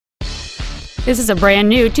This is a brand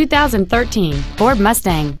new 2013 Ford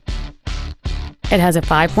Mustang. It has a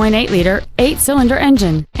 5.8-liter, 8-cylinder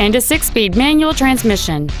engine and a 6-speed manual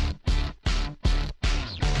transmission.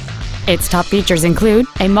 Its top features include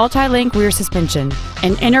a multi-link rear suspension,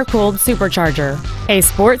 an intercooled supercharger, a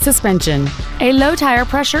sport suspension, a low tire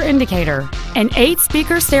pressure indicator, an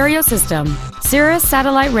 8-speaker stereo system, Sirius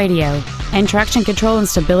satellite radio, and traction control and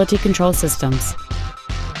stability control systems.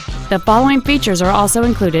 The following features are also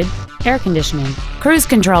included: air conditioning, cruise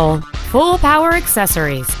control, full power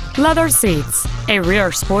accessories, leather seats, a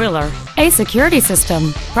rear spoiler, a security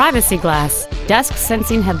system, privacy glass, dusk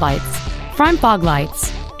sensing headlights, front fog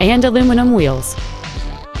lights, and aluminum wheels.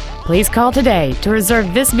 Please call today to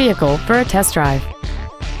reserve this vehicle for a test drive.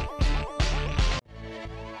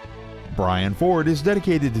 Brien Ford is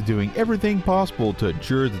dedicated to doing everything possible to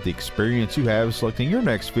ensure that the experience you have selecting your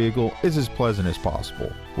next vehicle is as pleasant as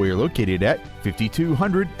possible. We are located at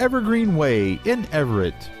 5200 Evergreen Way in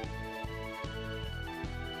Everett.